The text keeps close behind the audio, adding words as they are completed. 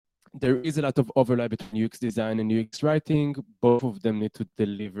there is a lot of overlap between UX design and UX writing. Both of them need to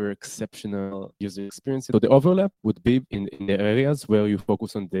deliver exceptional user experiences. So the overlap would be in the areas where you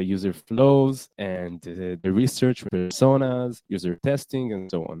focus on the user flows and the research personas, user testing,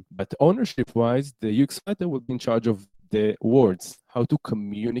 and so on. But ownership-wise, the UX writer will be in charge of the words, how to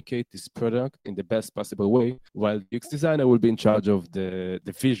communicate this product in the best possible way, while the UX designer will be in charge of the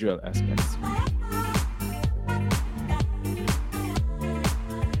visual aspects.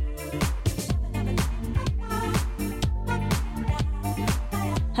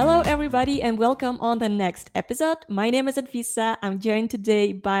 Hello, everybody, and welcome on the next episode. My name is Advisa. I'm joined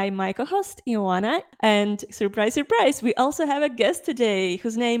today by my co-host, Ioana. And surprise, surprise, we also have a guest today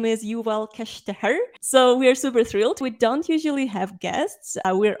whose name is Yuval Kashteher. So we are super thrilled. We don't usually have guests.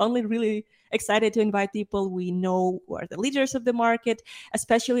 We're only really excited to invite people we know who are the leaders of the market,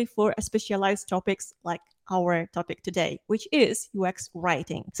 especially for specialized topics like our topic today, which is UX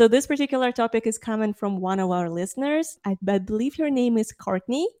writing. So this particular topic is coming from one of our listeners. I believe her name is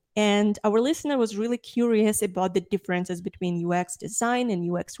Courtney. And our listener was really curious about the differences between UX design and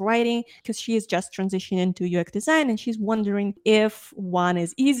UX writing because she is just transitioning to UX design and she's wondering if one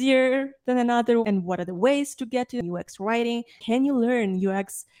is easier than another and what are the ways to get to UX writing. Can you learn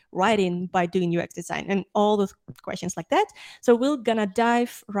UX writing by doing UX design and all those questions like that? So we're gonna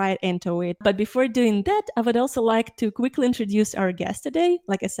dive right into it. But before doing that, I would also like to quickly introduce our guest today.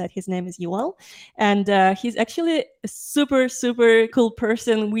 Like I said, his name is Yuval, and he's actually a super, super cool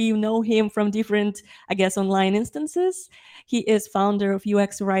person. We know him from different, I guess, online instances. He is founder of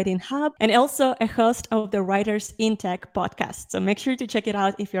UX Writing Hub and also a host of the Writers in Tech podcast. So make sure to check it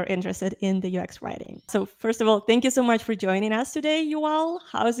out if you're interested in the UX writing. So first of all, thank you so much for joining us today, Yuval.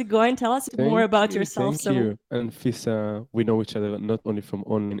 How's it going? Tell us more about yourself. Thank you. And Fisa, we know each other not only from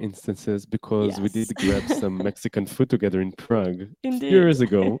online instances because we did grab some Mexican food together in Prague years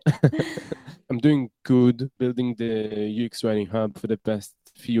ago. I'm doing good, building the UX Writing Hub for the past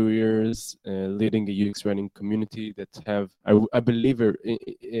few years, leading a UX writing community that have, I believe,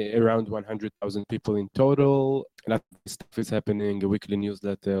 around 100,000 people in total. A lot of stuff is happening, a weekly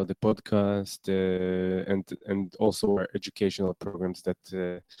newsletter, the podcast, and also our educational programs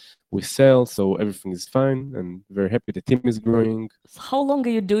that we sell. So everything is fine and very happy. The team is growing. How long are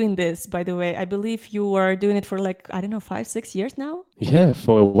you doing this, by the way? I believe you are doing it for 5-6 years now? Yeah,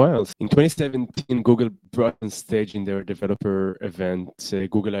 for a while. In 2017, Google brought on stage in their developer event,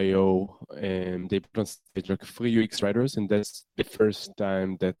 Google I/O, and they brought on stage free UX writers, and that's the first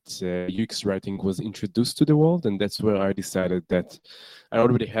time that UX writing was introduced to the world, and that's where I decided that I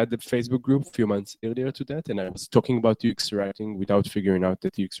already had the Facebook group a few months earlier to that, and I was talking about UX writing without figuring out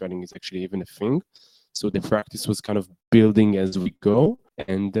that UX writing is actually even a thing. So the practice was kind of building as we go.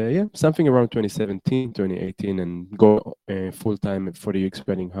 And something around 2017, 2018, and go full-time for the UX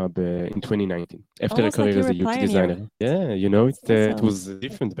Writing Hub in 2019, after a career as a UX designer. Yeah, it was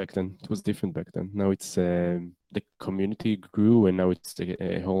different back then. Now it's the community grew, and now it's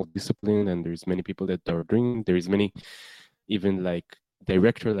a whole discipline, and there's many people that are doing. There is many, even like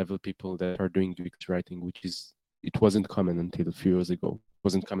director level people that are doing UX writing, it wasn't common until a few years ago. It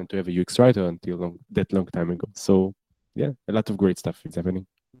wasn't common to have a UX writer until that long time ago. So yeah, a lot of great stuff is happening.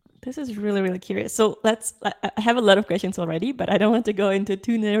 This is really, really curious. So I have a lot of questions already, but I don't want to go into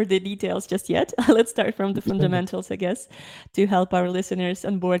too nerdy details just yet. Let's start from the fundamentals, I guess, to help our listeners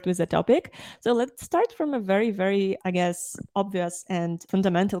on board with the topic. So let's start from a very, very, I guess, obvious and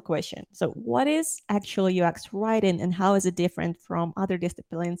fundamental question. So what is actually UX writing and how is it different from other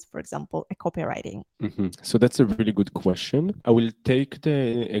disciplines, for example, a copywriting? Mm-hmm. So that's a really good question. I will take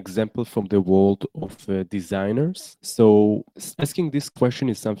the example from the world of designers. So asking this question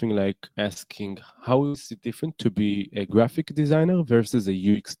is something like asking how is it different to be a graphic designer versus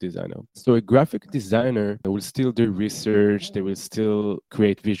a UX designer. So a graphic designer will still do research, they will still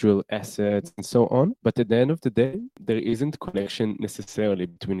create visual assets and so on. But at the end of the day, there isn't connection necessarily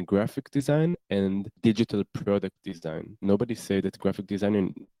between graphic design and digital product design. Nobody say that graphic designer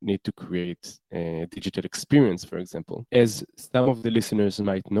need to create a digital experience, for example. As some of the listeners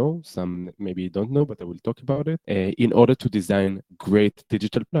might know, some maybe don't know, but I will talk about it. In order to design great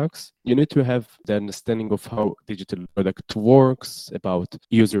digital products, you need to have the understanding of how digital product works, about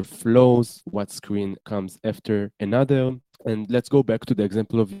user flows, what screen comes after another. And let's go back to the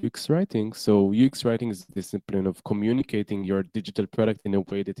example of UX writing. So UX writing is the discipline of communicating your digital product in a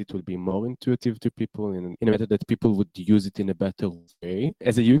way that it will be more intuitive to people, in a method that people would use it in a better way.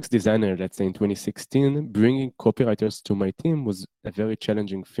 As a UX designer, let's say in 2016, bringing copywriters to my team was a very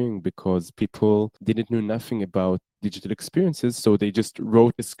challenging thing because people didn't know nothing about digital experiences. So they just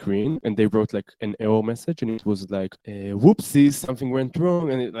wrote a screen and they wrote like an error message, and it was like, whoopsies, something went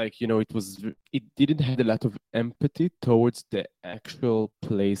wrong. And it didn't have a lot of empathy towards the actual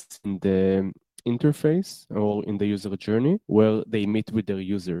place in the interface or in the user journey where they meet with their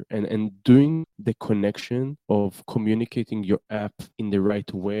user, and doing the connection of communicating your app in the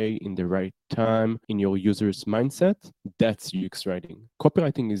right way, in the right time, in your user's mindset. That's UX writing.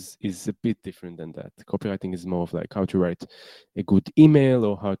 Copywriting is a bit different than that. Copywriting is more of like how to write a good email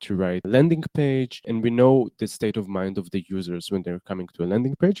or how to write a landing page, and we know the state of mind of the users when they're coming to a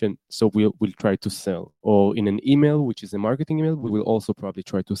landing page, and so we'll try to sell. Or in an email, which is a marketing email, we will also probably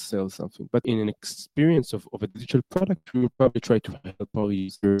try to sell something. But in an experience of a digital product, we will probably try to help our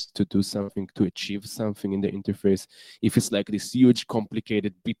users to do something, to achieve something in the interface. If it's like this huge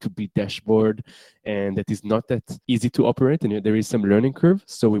complicated B2B dashboard and that is not that easy to operate and there is some learning curve,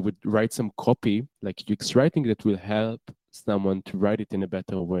 so we would write some copy like UX writing that will help someone to write it in a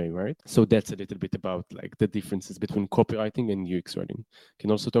better way, right? So that's a little bit about like the differences between copywriting and UX writing.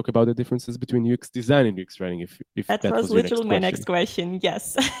 Can also talk about the differences between UX design and UX writing if that was literally my next question.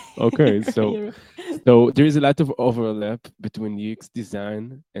 Yes. Okay, so there is a lot of overlap between UX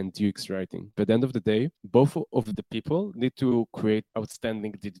design and UX writing. But at the end of the day, both of the people need to create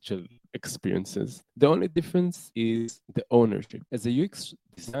outstanding digital experiences. The only difference is the ownership. As a UX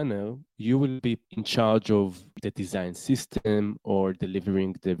designer, you will be in charge of the design system or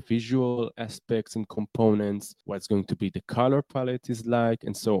delivering the visual aspects and components, what's going to be the color palette is like,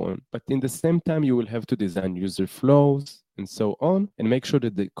 and so on. But in the same time, you will have to design user flows and so on, and make sure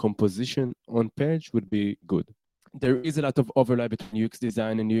that the composition on page would be good. There is a lot of overlap between UX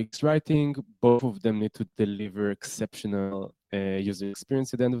design and UX writing. Both of them need to deliver exceptional user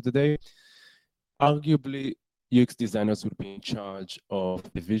experience at the end of the day. Arguably, UX designers would be in charge of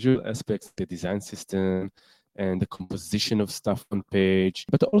the visual aspects, the design system, and the composition of stuff on page,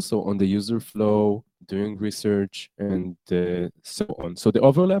 but also on the user flow, doing research, and so on. So the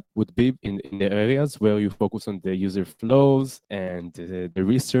overlap would be in the areas where you focus on the user flows and the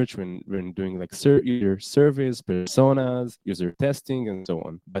research when doing like user surveys, personas, user testing, and so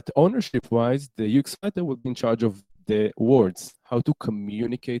on. But ownership-wise, the UX writer will be in charge of the words, how to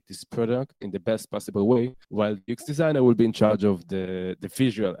communicate this product in the best possible way, while the UX designer will be in charge of the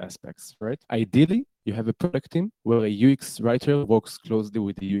visual aspects, right? Ideally, you have a product team where a UX writer works closely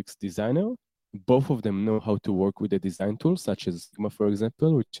with the UX designer. Both of them know how to work with a design tool, such as Figma, for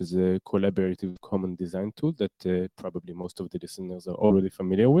example, which is a collaborative common design tool that probably most of the listeners are already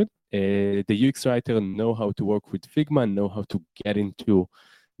familiar with. The UX writer know how to work with Figma, know how to get into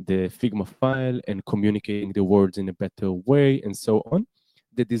the Figma file and communicating the words in a better way, and so on.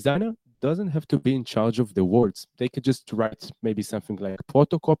 The designer doesn't have to be in charge of the words. They could just write maybe something like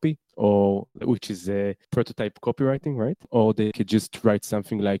protocopy, or which is a prototype copywriting, right? Or they could just write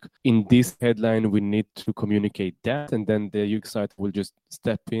something like, in this headline, we need to communicate that, and then the UX site will just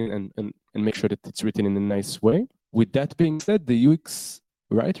step in and make sure that it's written in a nice way. With that being said, the UX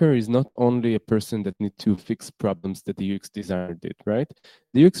writer is not only a person that needs to fix problems that the UX designer did, right?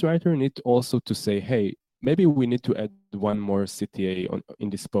 The UX writer needs also to say, hey, maybe we need to add one more CTA in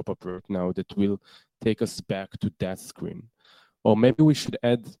this pop-up right now that will take us back to that screen. Or maybe we should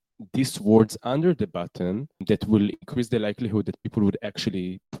add these words under the button that will increase the likelihood that people would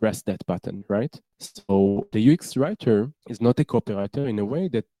actually press that button, right? So the UX writer is not a copywriter in a way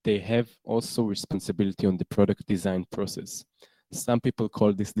that they have also responsibility on the product design process. Some people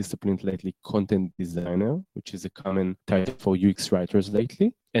call this discipline lately content designer, which is a common title for UX writers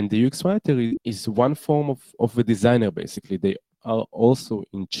lately. And the UX writer is one form of a designer, basically. They are also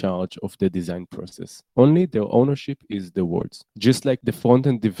in charge of the design process. Only their ownership is the words. Just like the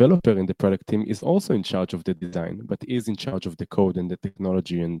front-end developer in the product team is also in charge of the design, but is in charge of the code and the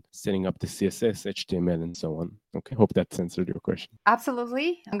technology and setting up the CSS, HTML, and so on. Okay, hope that answered your question.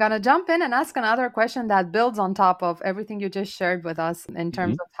 Absolutely. I'm going to jump in and ask another question that builds on top of everything you just shared with us in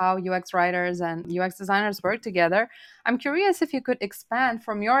terms of how UX writers and UX designers work together. I'm curious if you could expand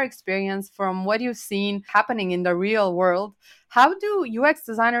from your experience, from what you've seen happening in the real world. How do UX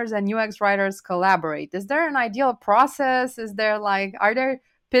designers and UX writers collaborate? Is there an ideal process? Are there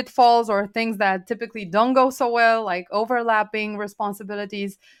pitfalls or things that typically don't go so well, like overlapping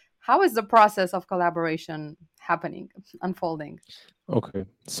responsibilities? How is the process of collaboration unfolding? Okay,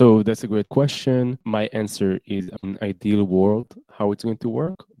 so that's a great question. My answer is an ideal world, how it's going to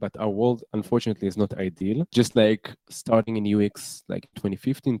work, but our world, unfortunately, is not ideal. Just like starting in UX, like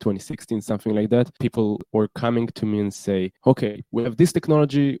 2015, 2016, something like that, people were coming to me and say, okay, we have this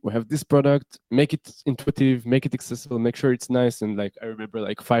technology, we have this product, make it intuitive, make it accessible, make sure it's nice. And like, I remember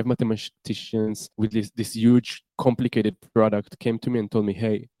like 5 mathematicians with this huge complicated product came to me and told me,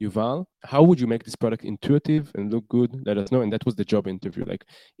 hey, Yuval, how would you make this product intuitive and look good? Let us know. And that was the job interview. Like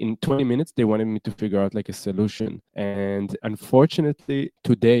in 20 minutes, they wanted me to figure out like a solution. And unfortunately,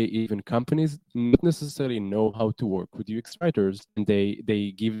 today, even companies not necessarily know how to work with UX writers. And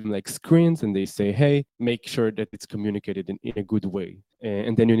they give them like screens and they say, hey, make sure that it's communicated in a good way.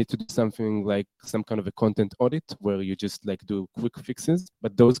 And then you need to do something like some kind of a content audit where you just like do quick fixes.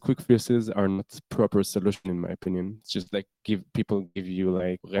 But those quick fixes are not proper solution in my opinion. It's just like give you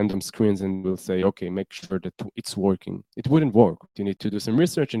like random screens and will say, okay, make sure that it's working. It wouldn't work. You need to do some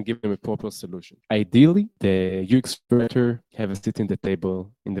research and give them a proper solution. Ideally, the UX writer have a seat in the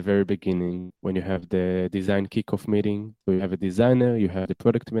table in the very beginning when you have the design kickoff meeting. So you have a designer, you have the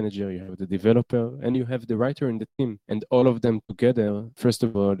product manager, you have the developer, and you have the writer in the team. And all of them together, first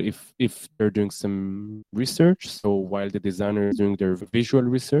of all, if they're doing some research, so while the designer is doing their visual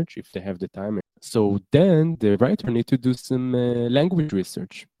research, if they have the time, so then the writer need to do some language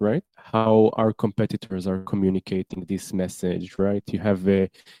research, right? How our competitors are communicating this message, right? You have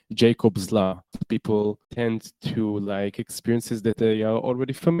Jacob's law. People tend to like experiences that they are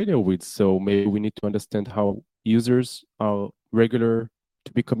already familiar with. So maybe we need to understand how users are regular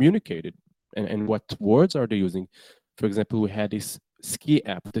to be communicated and what words are they using. For example, we had this ski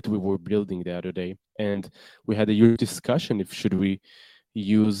app that we were building the other day, and we had a huge discussion if should we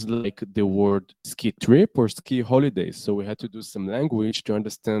use like the word ski trip or ski holiday. So we had to do some language to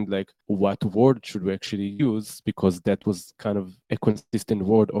understand like what word should we actually use, because that was kind of a consistent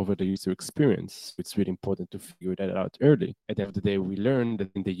word over the user experience. It's really important to figure that out early. At the end of the day, we learned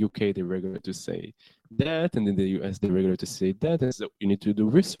that in the UK they're regular to say that, and in the US they're regular to say that. And so you need to do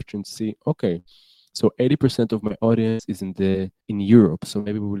research and see, okay, so 80% of my audience is in Europe. So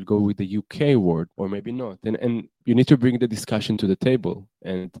maybe we will go with the UK word or maybe not. And you need to bring the discussion to the table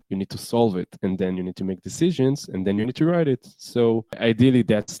and you need to solve it. And then you need to make decisions and then you need to write it. So ideally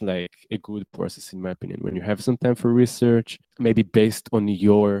that's like a good process in my opinion. When you have some time for research, maybe based on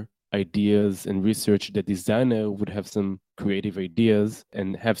your ideas and research, the designer would have some creative ideas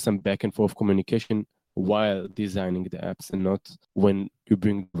and have some back and forth communication while designing the apps, and not when you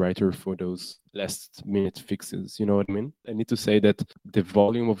bring the writer for those last minute fixes. You know what I mean? I need to say that the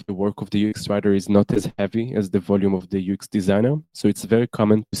volume of the work of the UX writer is not as heavy as the volume of the UX designer. So it's very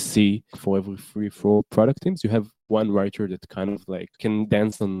common to see for every 3-4 product teams, you have one writer that kind of like can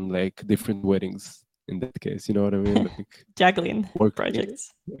dance on like different weddings. In that case, you know what I mean? Like Juggling work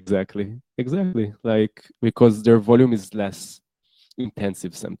projects. Exactly. Like because their volume is less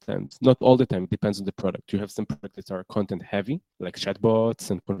intensive sometimes, not all the time. It depends on the product. You have some products that are content heavy, like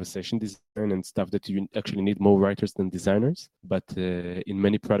chatbots and conversation design and stuff that you actually need more writers than designers. But in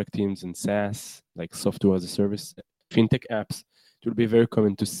many product teams and SaaS, like software as a service, fintech apps, it will be very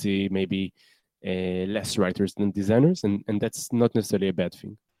common to see maybe less writers than designers, and that's not necessarily a bad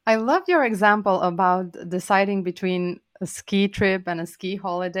thing. I love your example about deciding between a ski trip and a ski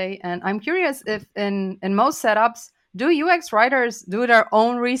holiday. And I'm curious if in most setups, do UX writers do their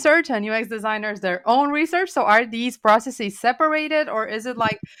own research and UX designers their own research? So are these processes separated, or is it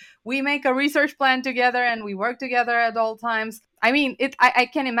like we make a research plan together and we work together at all times? I mean, I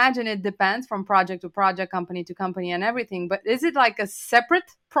can imagine it depends from project to project, company to company and everything, but is it like a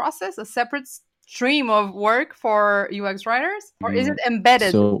separate process, a separate stream of work for UX writers, or is it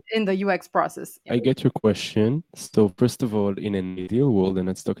embedded So in the UX process? I get your question. So first of all, in an ideal world, and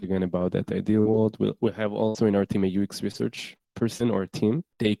let's talk again about that ideal world, we'll have also in our team a UX research person or team.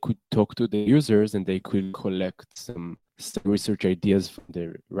 They could talk to the users and they could collect some research ideas from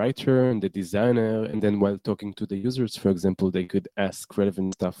the writer and the designer. And then while talking to the users, for example, they could ask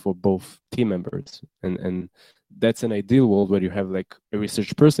relevant stuff for both team members. And that's an ideal world where you have like a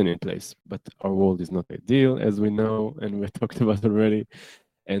research person in place. But our world is not ideal, as we know, and we talked about already.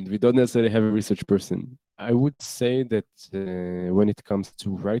 And we don't necessarily have a research person. I would say that when it comes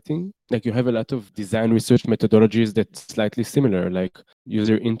to writing, like you have a lot of design research methodologies that's slightly similar, like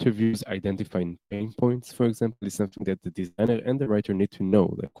user interviews, identifying pain points, for example, is something that the designer and the writer need to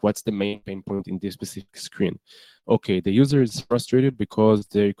know. Like, what's the main pain point in this specific screen? Okay, the user is frustrated because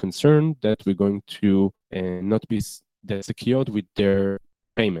they're concerned that we're going to not be that secured with their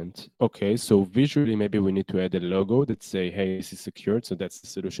Payment. Okay, so visually, maybe we need to add a logo that say, hey, this is secured. So that's the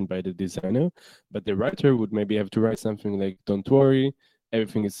solution by the designer. But the writer would maybe have to write something like, don't worry,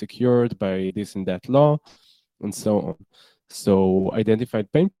 everything is secured by this and that law, and so on. So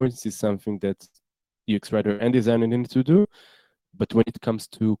identified pain points is something that UX writer and designer need to do. But when it comes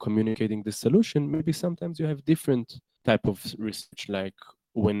to communicating the solution, maybe sometimes you have different type of research. Like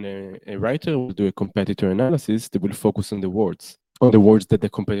when a writer will do a competitor analysis, they will focus on the words that the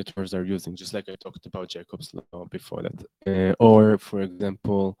competitors are using, just like I talked about Jacob's law before that. Or, for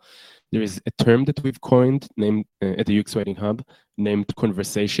example, there is a term that we've coined named at the UX Writing Hub named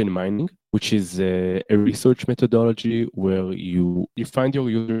conversation mining, which is a research methodology where you find your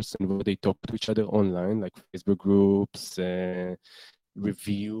users and where they talk to each other online, like Facebook groups,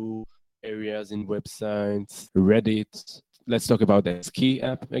 review areas in websites, Reddit. Let's talk about the ski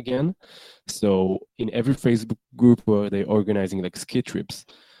app again. So in every Facebook group where they're organizing like ski trips,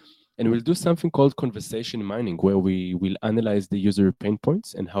 and we'll do something called conversation mining, where we will analyze the user pain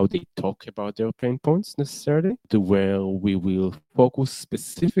points and how they talk about their pain points necessarily, to where we will focus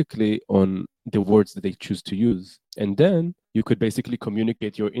specifically on the words that they choose to use. And then you could basically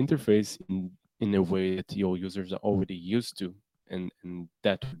communicate your interface in a way that your users are already used to. And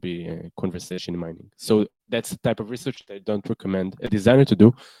that would be conversation mining. So that's the type of research that I don't recommend a designer to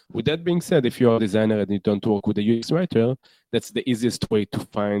do. With that being said, if you're a designer and you don't work with a UX writer, that's the easiest way to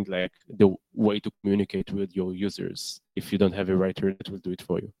find like the way to communicate with your users if you don't have a writer that will do it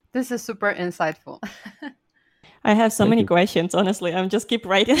for you. This is super insightful. I have so Thank many you. questions, honestly. I'm just keep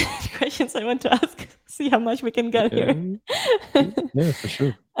writing questions I want to ask. See how much we can get here. Yeah, for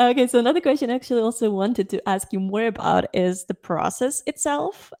sure. Okay, so another question I actually also wanted to ask you more about is the process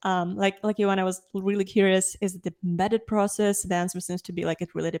itself. Like you, and I was really curious, is it the embedded process? The answer seems to be like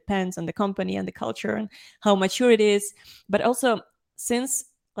it really depends on the company and the culture and how mature it is. But also, since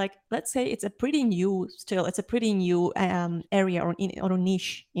like let's say it's a pretty new area or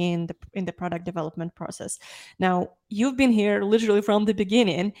niche in the product development process. Now you've been here literally from the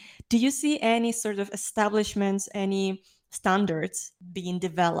beginning. Do you see any sort of establishments, any standards being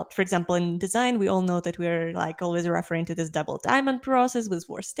developed? For example, in design, we all know that we're like always referring to this double diamond process with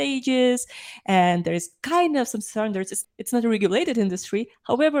 4 stages, and there's kind of some standards. It's not a regulated industry.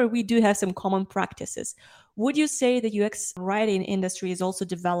 However, we do have some common practices. Would you say the UX writing industry is also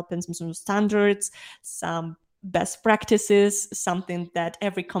developing some sort of standards, some best practices, something that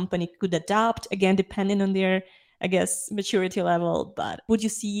every company could adopt, again, depending on their, I guess, maturity level? But would you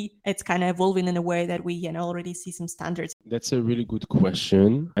see it's kind of evolving in a way that we already see some standards? That's a really good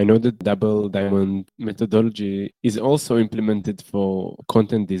question. I know that double diamond methodology is also implemented for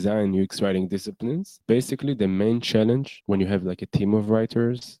content design, UX writing disciplines. Basically, the main challenge when you have like a team of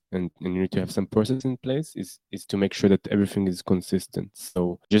writers and you need to have some process in place is to make sure that everything is consistent.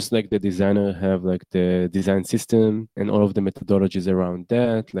 So just like the designer have like the design system and all of the methodologies around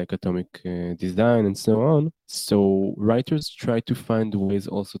that, like atomic design and so on. So writers try to find ways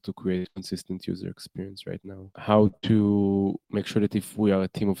also to create consistent user experience right now. How to make sure that if we are a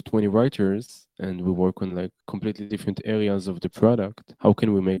team of 20 writers and we work on like completely different areas of the product, how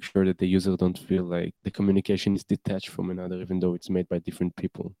can we make sure that the user don't feel like the communication is detached from another, even though it's made by different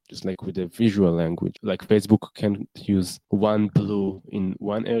people? Just like with the visual language, like Facebook can use one blue in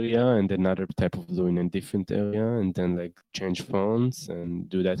one area and another type of blue in a different area, and then like change fonts and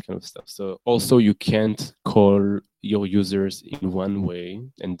do that kind of stuff. So also you can't call your users in one way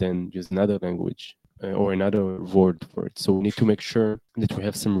and then use another language or another word for it. So we need to make sure that we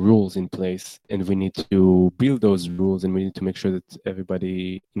have some rules in place, and we need to build those rules, and we need to make sure that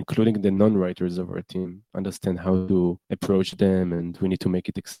everybody, including the non-writers of our team, understand how to approach them, and we need to make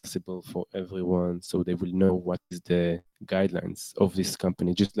it accessible for everyone so they will know what is the guidelines of this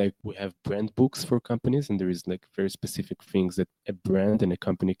company. Just like we have brand books for companies, and there is like very specific things that a brand and a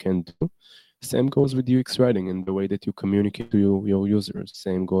company can do. Same goes with UX writing and the way that you communicate to your users.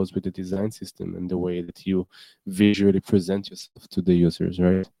 Same goes with the design system and the way that you visually present yourself to the users,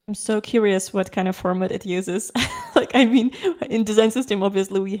 right? I'm so curious what kind of format it uses. Like, I mean, in design system,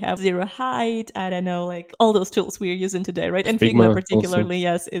 obviously we have Zero Height. I don't know, like all those tools we're using today, right? And Figma particularly,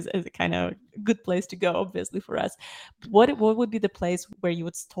 yes, is a kind of good place to go, obviously, for us. What would be the place where you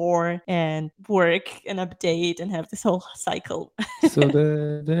would store and work and update and have this whole cycle? So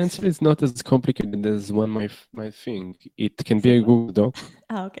the answer is not as complicated as one might think. It can be a Google Doc.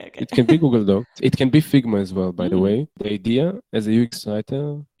 Oh, okay. It can be Google Doc. It can be Figma as well, by the way. The idea as a UX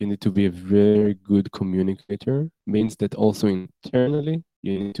writer, you need to be a very good communicator. Means that also internally,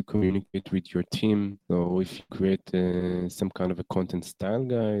 you need to communicate with your team. So if you create some kind of a content style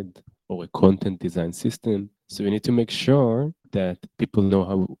guide or a content design system, So you need to make sure that people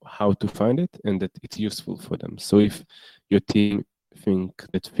know how to find it and that it's useful for them. So if your team think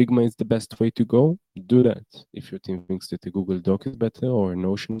that Figma is the best way to go, do that. If your team thinks that a Google Doc is better or a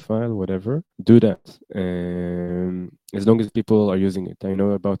Notion file, whatever, do that. As long as people are using it. I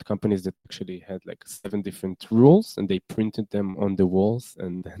know about companies that actually had like 7 different rules and they printed them on the walls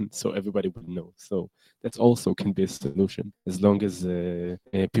and then so everybody would know. So that's also can be a solution as long as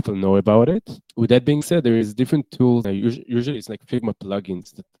people know about it. With that being said, there is different tools. Usually it's like Figma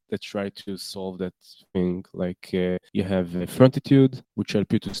plugins that try to solve that thing. Like you have Frontitude, which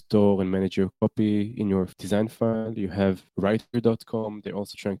help you to store and manage your copy in your design file. You have Writer.com. They're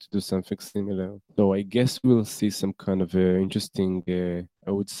also trying to do something similar. So I guess we'll see some kind of interesting,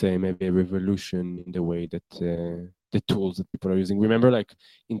 I would say maybe a revolution in the way that the tools that people are using. Remember, like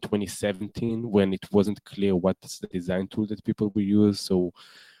in 2017, when it wasn't clear what's the design tool that people will use. So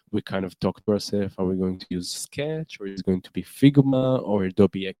we kind of talked to ourselves, are we going to use Sketch, or is it going to be Figma or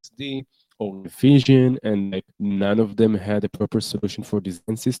Adobe XD or Vision? And like none of them had a proper solution for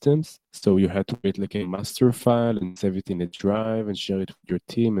design systems. So you had to create like a master file and save it in a drive and share it with your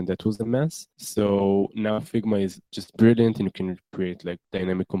team, and that was a mess. So now Figma is just brilliant, and you can create like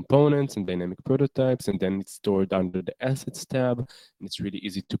dynamic components and dynamic prototypes, and then it's stored under the assets tab, and it's really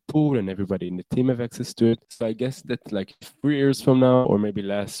easy to pull, and everybody in the team have access to it. So I guess that like 3 years from now, or maybe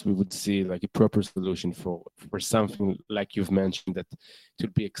less, we would see like a proper solution for something like you've mentioned, that it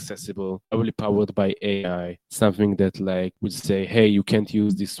would be accessible, probably powered by AI, something that like would say, hey, you can't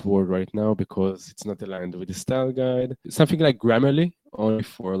use this word right now because it's not aligned with the style guide. Something like Grammarly, only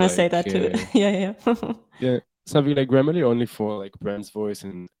for I like say that too. Yeah. yeah, something like Grammarly, only for like brand's voice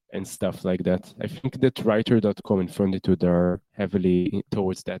and stuff like that. I think that Writer.com and Frontitude are heavily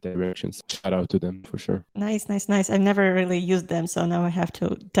towards that direction. So shout out to them for sure. Nice. I've never really used them, so now I have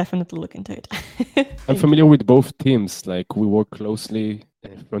to definitely look into it. I'm familiar with both teams. Like we work closely.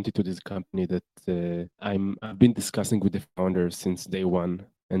 Frontitude is a company that I've been discussing with the founders since day one,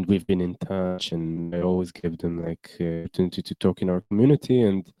 and we've been in touch. And I always give them like opportunity to talk in our community.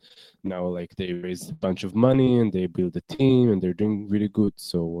 And now like they raised a bunch of money and they build a team and they're doing really good.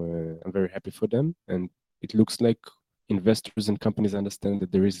 So I'm very happy for them. And it looks like investors and companies understand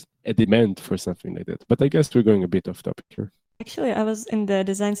that there is a demand for something like that. But I guess we're going a bit off topic here. Actually, I was in the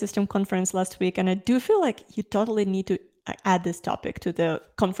Design System conference last week, and I do feel like you totally need to add this topic to the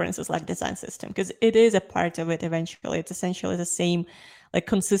conferences like Design System, because it is a part of it eventually. It's essentially the same like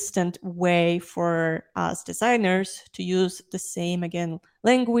consistent way for us designers to use the same, again,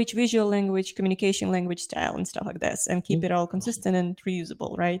 language, visual language, communication language style and stuff like this, and keep it all consistent and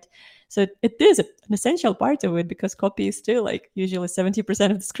reusable, right? So it is an essential part of it, because copy is still like usually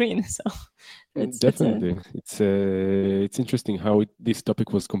 70% of the screen. So definitely, it's interesting how this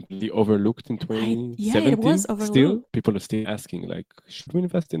topic was completely overlooked in 2017. Yeah, it was overlooked. Still, people are still asking like, should we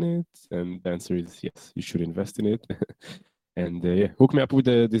invest in it? And the answer is yes, you should invest in it. And yeah, hook me up with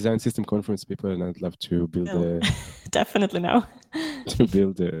the Design System conference, people, and I'd love to build definitely now to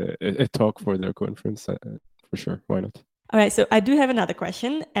build a talk for their conference for sure. Why not? All right, so I do have another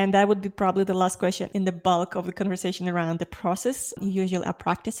question, and that would be probably the last question in the bulk of the conversation around the process you usually are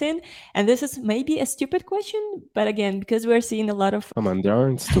practicing. And this is maybe a stupid question, but again, because we're seeing a lot of... Come on, there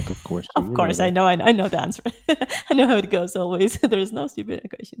aren't stupid questions. Of course, I know the answer. I know how it goes always. There's no stupid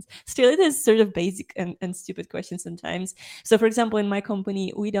questions. Still, it is sort of basic and stupid questions sometimes. So for example, in my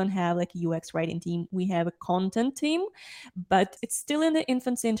company, we don't have like a UX writing team. We have a content team, but it's still in the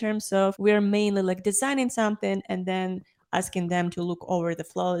infancy in terms of we're mainly like designing something and then asking them to look over the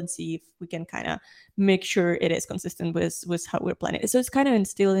flow and see if we can kind of make sure it is consistent with how we're planning. So it's kind of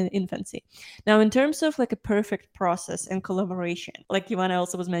still in infancy. Now, in terms of like a perfect process and collaboration, like Ivana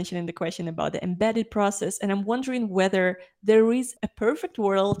also was mentioning the question about the embedded process, and I'm wondering whether there is a perfect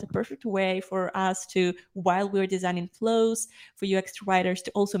world, a perfect way for us to, while we're designing flows, for UX writers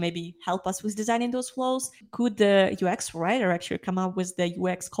to also maybe help us with designing those flows. Could the UX writer actually come up with the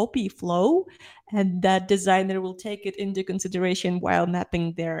UX copy flow, and that designer will take it into consideration while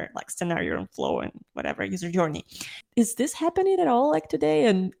mapping their like scenario and flow and whatever user journey? Is this happening at all like today?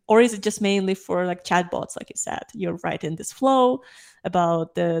 And or is it just mainly for like chatbots, like you said, you're writing this flow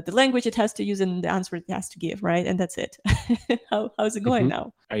about the language it has to use and the answer it has to give, right? And that's it. How's it going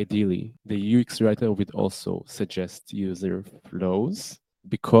now? Ideally, the UX writer would also suggest user flows,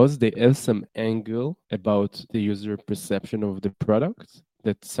 because they have some angle about the user perception of the product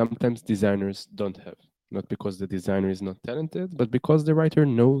that sometimes designers don't have. Not because the designer is not talented, but because the writer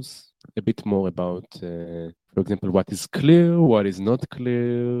knows a bit more about, For example, what is clear, what is not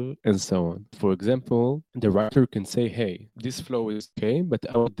clear, and so on. For example, the writer can say, hey, this flow is okay, but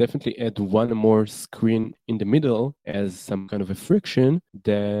I would definitely add one more screen in the middle as some kind of a friction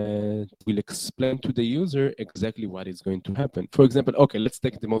that will explain to the user exactly what is going to happen. For example, okay, let's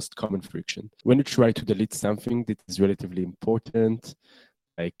take the most common friction. When you try to delete something that is relatively important,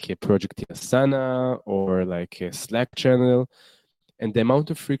 like a project in Asana or like a Slack channel, and the amount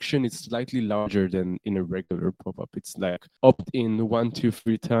of friction is slightly larger than in a regular pop-up. It's like opt in 1, 2,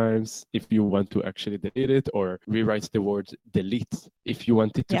 3 times if you want to actually delete it, or rewrite the word delete if you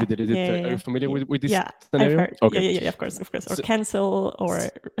want it to be deleted. Are you familiar with this scenario? I've heard. Okay. Yeah, of course. Or cancel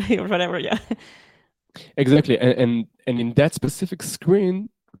or whatever. Yeah. Exactly. And in that specific screen,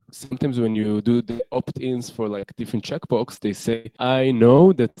 sometimes when you do the opt-ins for like different checkbox, they say, I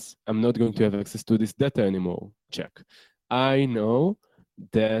know that I'm not going to have access to this data anymore. Check. I know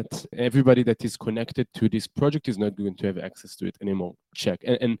that everybody that is connected to this project is not going to have access to it anymore. Check.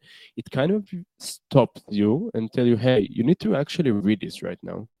 And it kind of stops you and tell you, hey, you need to actually read this right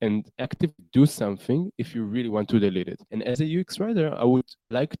now and actively do something if you really want to delete it. And as a UX writer, I would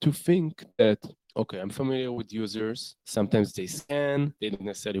like to think that, okay, I'm familiar with users. Sometimes they scan, they don't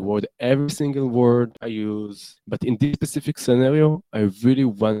necessarily word every single word I use. But in this specific scenario, I really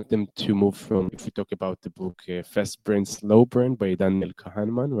want them to move from, if we talk about the book Fast Brain, Slow Brain by Daniel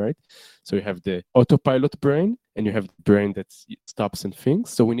Kahneman, right? So you have the autopilot brain and you have the brain that stops and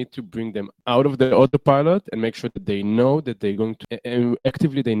thinks. So we need to bring them out of the autopilot and make sure that they know that they're going to, and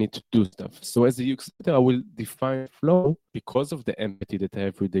actively they need to do stuff. So as a UX writer, I will define flow because of the empathy that I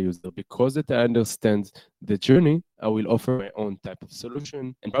have with the user, because that I understand the journey. I will offer my own type of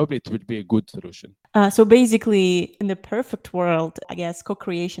solution, and probably it would be a good solution. So basically, in the perfect world, I guess,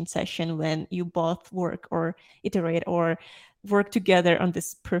 co-creation session when you both work or iterate or work together on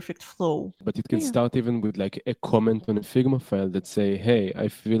this perfect flow. But it can start even with like a comment on a Figma file that say, hey, I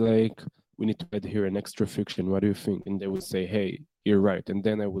feel like we need to add here an extra friction. What do you think? And they will say, hey, you're right. And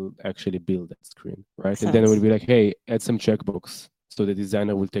then I will actually build that screen, right? And then I will be like, hey, add some checkbox. So the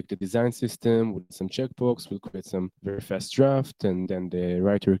designer will take the design system with some checkbox, will create some very fast draft, and then the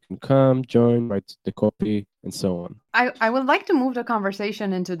writer can come, join, write the copy, and so on. I would like to move the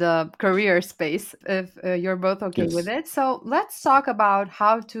conversation into the career space, if you're both okay with it. So let's talk about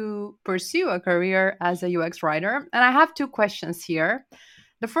how to pursue a career as a UX writer. And I have two questions here.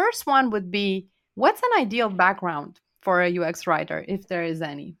 The first one would be, what's an ideal background for a UX writer, if there is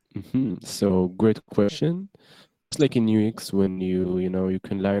any? So great question. It's like in UX when you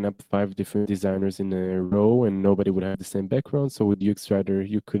can line up 5 different designers in a row and nobody would have the same background. So with UX writer,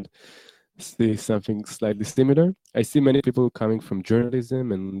 you could see something slightly similar. I see many people coming from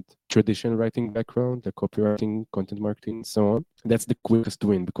journalism and traditional writing background, the copywriting, content marketing, and so on. That's the quickest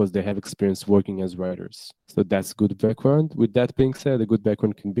win because they have experience working as writers. So that's good background. With that being said, a good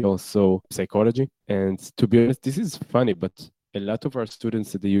background can be also psychology. And to be honest, this is funny, but a lot of our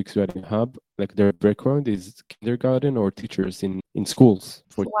students at the UX Writing Hub, like their background is kindergarten or teachers in schools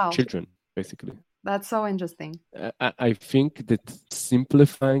for children, basically. That's so interesting. I think that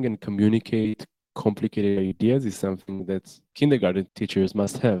simplifying and communicate complicated ideas is something that kindergarten teachers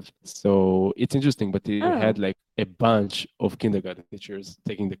must have. So it's interesting, but they had like a bunch of kindergarten teachers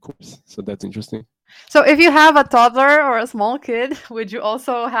taking the course. So that's interesting. So if you have a toddler or a small kid, would you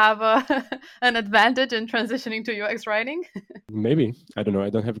also have an advantage in transitioning to UX writing? Maybe. I don't know. I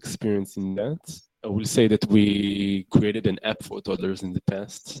don't have experience in that. I will say that we created an app for toddlers in the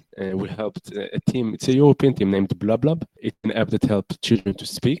past. We helped a team. It's a European team named Blublub. It's an app that helps children to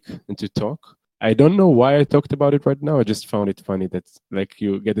speak and to talk. I don't know why I talked about it right now. I just found it funny that like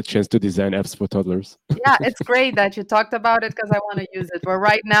you get a chance to design apps for toddlers. Yeah, it's great that you talked about it because I want to use it. We're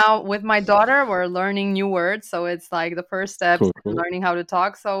right now with my daughter, we're learning new words. So it's like the first steps in learning how to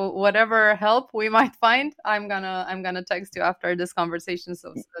talk. So whatever help we might find, I'm gonna text you after this conversation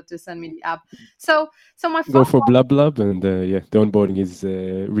so to send me the app. So my go for Blublub and the onboarding is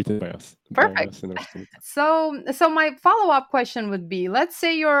written by us. Perfect. So my follow-up question would be, let's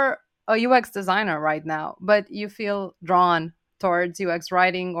say you're a UX designer right now, but you feel drawn towards UX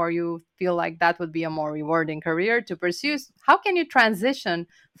writing, or you feel like that would be a more rewarding career to pursue. How can you transition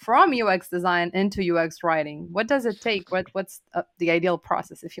from UX design into UX writing? What does it take? What's the ideal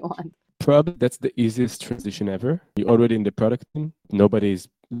process, if you want? Probably that's the easiest transition ever. You're already in the product team. Nobody is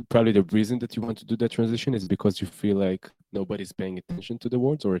probably the reason that you want to do that transition is because you feel like nobody's paying attention to the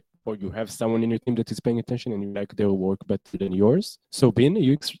words, or you have someone in your team that is paying attention and you like their work better than yours. So being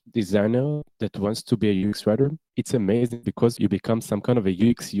a UX designer that wants to be a UX writer, it's amazing because you become some kind of a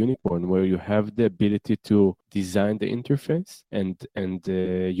UX unicorn where you have the ability to design the interface and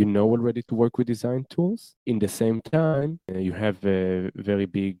you know already to work with design tools. In the same time, you have a very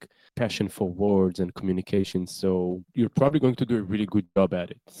big passion for words and communication. So you're probably going to do a really good job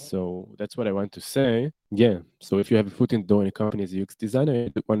at it. So that's what I want to say. Yeah. So if you have a foot in the door in a company as a UX designer,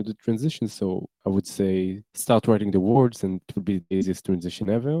 you want to do transition. So I would say start writing the words, and it will be the easiest transition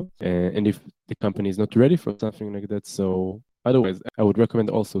ever. And if the company is not ready for something like that, so otherwise, I would recommend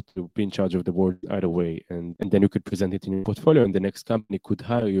also to be in charge of the words either way. And then you could present it in your portfolio, and the next company could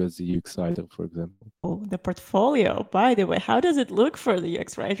hire you as a UX writer, for example. Oh, the portfolio, by the way, how does it look for the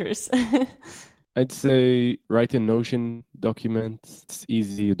UX writers? I'd say write a Notion document. It's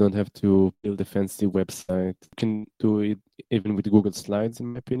easy. You don't have to build a fancy website. You can do it even with Google Slides, in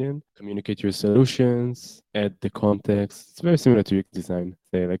my opinion. Communicate your solutions, add the context. It's very similar to UX design.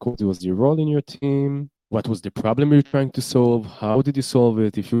 Say, like, what was your role in your team? What was the problem you're trying to solve? How did you solve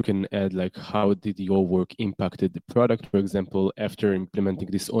it? If you can add, like, how did your work impacted the product? For example, after implementing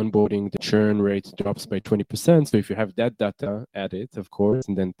this onboarding, the churn rate drops by 20%. So if you have that data, add it, of course,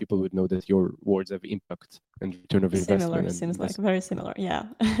 and then people would know that your words have impact and return of investment. Similar, seems like very similar. Yeah.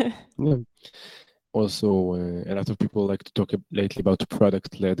 Yeah. Also, a lot of people like to talk lately about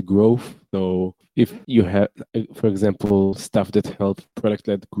product-led growth. So if you have, for example, stuff that help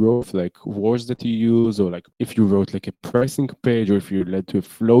product-led growth, like words that you use, or like if you wrote like a pricing page, or if you led to a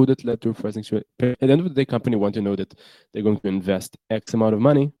flow that led to a pricing page, at the end of the day, company want to know that they're going to invest X amount of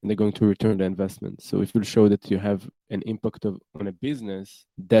money and they're going to return the investment. So if you show that you have an impact on a business,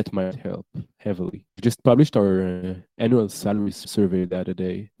 that might help heavily. We just published our annual salary survey the other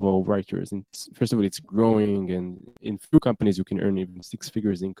day for writers. And first of all, it's growing, and in few companies you can earn even 6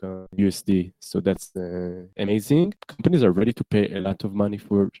 figures income USD. So that's amazing. Companies are ready to pay a lot of money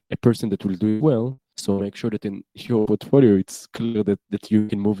for a person that will do it well. So make sure that in your portfolio, it's clear that you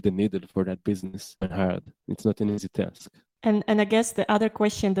can move the needle for that business hard. It's not an easy task. And I guess the other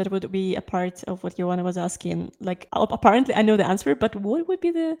question that would be a part of what Joanna was asking, like apparently I know the answer, but what would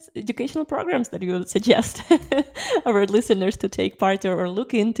be the educational programs that you would suggest our listeners to take part or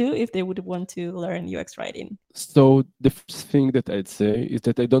look into if they would want to learn UX writing? So the first thing that I'd say is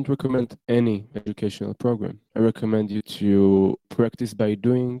that I don't recommend any educational program. I recommend you to practice by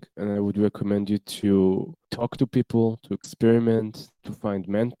doing, and I would recommend you to talk to people, to experiment, to find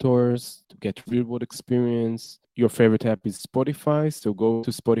mentors, to get real-world experience. Your favorite app is Spotify, so go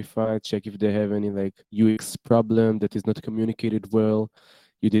to Spotify, check if they have any like UX problem that is not communicated well.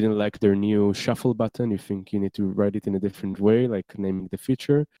 You didn't like their new shuffle button, you think you need to write it in a different way, like naming the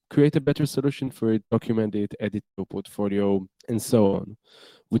feature. Create a better solution for it, document it, edit your portfolio, and so on.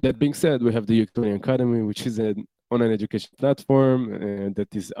 With that being said, we have the UX Learning Academy, which is an online education platform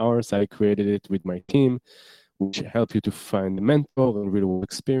that is ours. I created it with my team, which help you to find a mentor and real world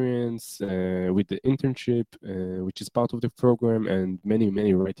experience with the internship, which is part of the program, and many,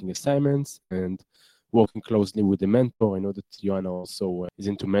 many writing assignments and working closely with the mentor. I know that Joanna also is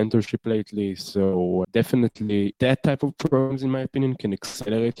into mentorship lately. So definitely that type of programs, in my opinion, can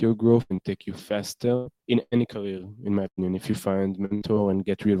accelerate your growth and take you faster in any career, in my opinion. If you find mentor and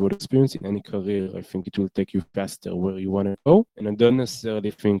get real world experience in any career, I think it will take you faster where you want to go. And I don't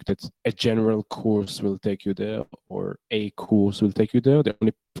necessarily think that a general course will take you there or a course will take you there. The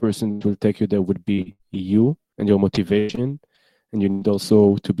only person that will take you there would be you and your motivation. And you need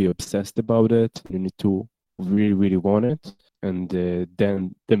also to be obsessed about it. You need to really, really want it. And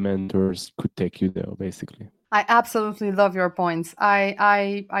then the mentors could take you there, basically. I absolutely love your points.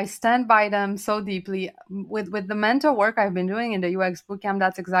 I stand by them so deeply. With the mentor work I've been doing in the UX Bootcamp,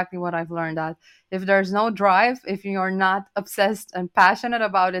 that's exactly what I've learned, that if there's no drive, if you're not obsessed and passionate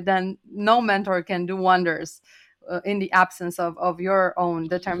about it, then no mentor can do wonders in the absence of your own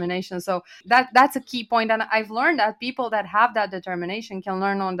determination. So that's a key point. And I've learned that people that have that determination can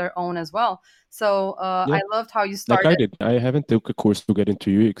learn on their own as well. So Yeah. I loved how you started. Like I did. I haven't took a course to get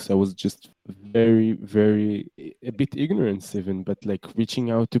into UX. I was just very, very, a bit ignorant even, but like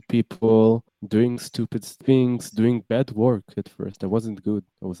reaching out to people, doing stupid things, doing bad work at first. I wasn't good.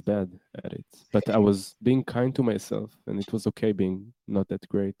 I was bad at it. But I was being kind to myself, and it was okay being not that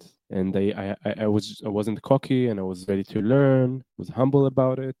great. And I wasn't cocky, and I was ready to learn, was humble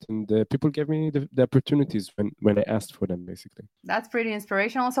about it, and people gave me the opportunities when I asked for them, basically. That's pretty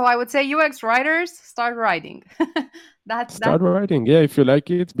inspirational. So I would say UX writers, start writing. That's Start writing. Yeah, if you like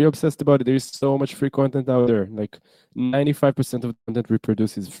it, be obsessed about it. There is so much free content out there. Like 95% of the content we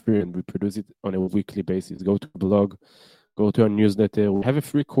produce is free, and we produce it on a weekly basis. Go to a blog, go to our newsletter. We have a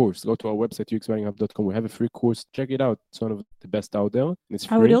free course. Go to our website, uxwritinghub.com. We have a free course. Check it out. It's one of the best out there. It's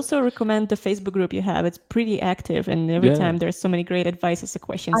free. I would also recommend the Facebook group you have. It's pretty active, and every time there's so many great advices and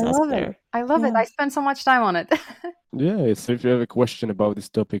questions asked there. I love it. I spend so much time on it. Yeah, so if you have a question about this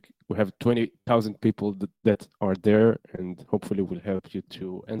topic, we have 20,000 people that are there, and hopefully will help you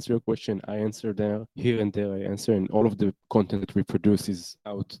to answer your question. I answer there, here and there I answer, and all of the content that we produce is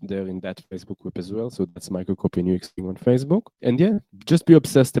out there in that Facebook group as well. So that's Microcopy and UXing on Facebook. And yeah, just be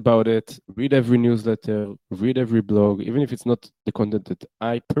obsessed about it. Read every newsletter, read every blog, even if it's not the content that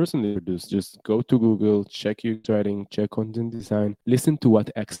I personally produce. Just go to Google, check UX writing, check content design, listen to what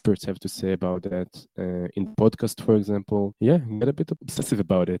experts have to say about that in the podcast, for example. Yeah, get a bit obsessive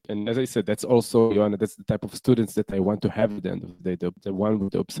about it. And as I said, that's also, Joanna, that's the type of students that I want to have at the end of the day, the one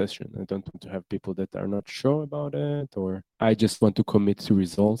with the obsession. I don't want to have people that are not sure about it, or I just want to commit to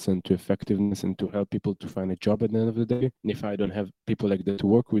results and to effectiveness and to help people to find a job at the end of the day. And if I don't have people like that to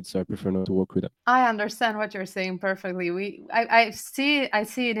work with, so I prefer not to work with them. I understand what you're saying perfectly. I see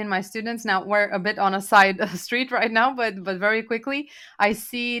it in my students. Now we're a bit on a side street right now, but very quickly, I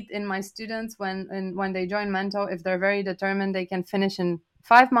see it in my students when they join Mento. If they're very determined, they can finish in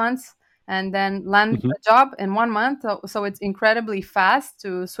 5 months and then land a job in 1 month. So it's incredibly fast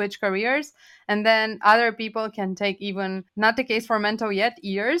to switch careers. And then other people can take, even not the case for Mento yet,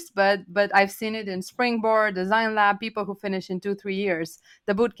 years, but I've seen it in Springboard, Design Lab, people who finish in 2-3 years,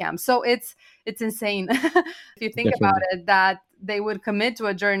 the bootcamp. So it's insane if you think about it, that they would commit to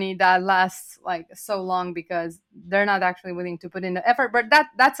a journey that lasts like so long because they're not actually willing to put in the effort. But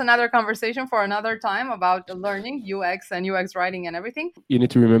that's another conversation for another time about learning UX and UX writing and everything. You need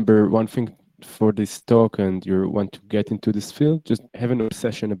to remember one thing for this talk, and you want to get into this field, just have an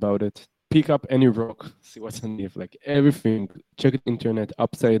obsession about it. Pick up any rock, see what's underneath, like everything. Check the internet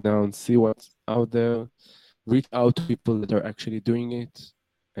upside down, see what's out there. Reach out to people that are actually doing it,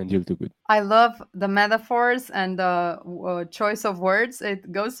 and you'll do good. I love the metaphors and the choice of words.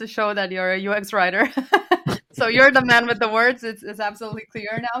 It goes to show that you're a UX writer. So you're the man with the words. It's absolutely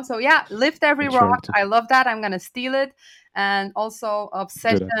clear now. So yeah, lift every rock. I love that. I'm going to steal it. And also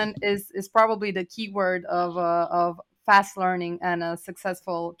obsession is probably the key word of fast learning and a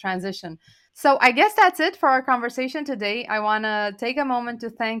successful transition. So I guess that's it for our conversation today. I want to take a moment to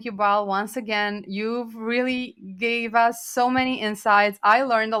thank you, Bal, once again. You've really gave us so many insights. I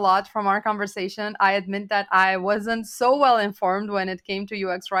learned a lot from our conversation. I admit that I wasn't so well informed when it came to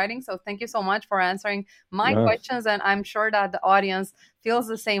UX writing. So thank you so much for answering my questions. And I'm sure that the audience feels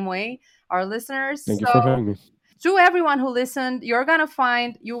the same way, our listeners. Thank you for having me. To everyone who listened, you're going to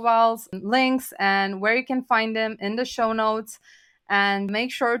find Yuval's links and where you can find them in the show notes. And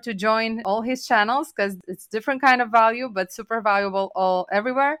make sure to join all his channels because it's different kind of value, but super valuable all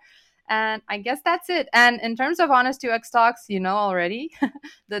everywhere. And I guess that's it. And in terms of Honest UX Talks, you know already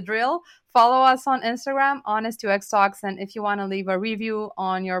the drill. Follow us on Instagram, Honest UX Talks. And if you want to leave a review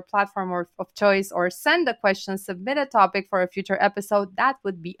on your platform of choice or send a question, submit a topic for a future episode, that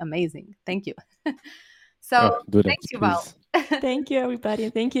would be amazing. Thank you. Thanks, Yuval. Thank you, everybody.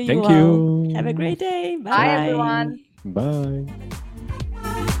 Thank you, Yuval. Thank you. Have a great day. Bye. Bye, everyone. Bye.